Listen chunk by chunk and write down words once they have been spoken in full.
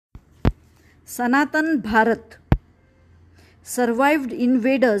Sanatan Bharat, survived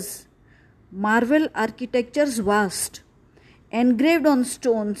invaders, marvel architecture's vast, engraved on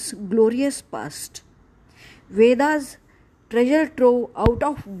stones glorious past. Vedas, treasure trove out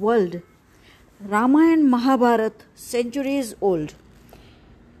of world, Ramayana Mahabharat, centuries old.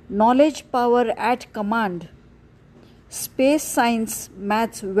 Knowledge power at command, space science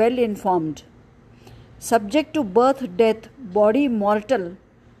maths well informed. Subject to birth death, body mortal,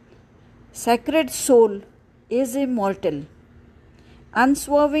 sacred soul is immortal.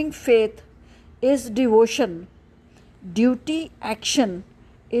 Unswerving faith is devotion, duty action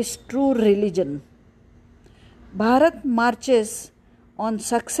is true religion. Bharat marches on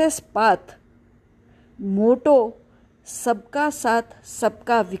success path, motto Sabka Saath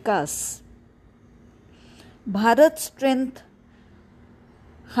Sabka Vikas. Bharat's strength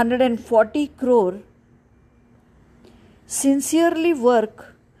 140 crore, sincerely work,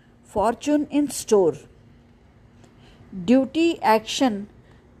 fortune in store. Duty action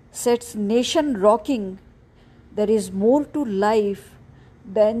sets nation rocking, there is more to life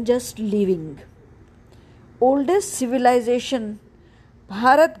than just living. Oldest civilization,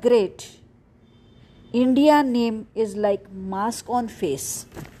 Bharat great, India name is like mask on face.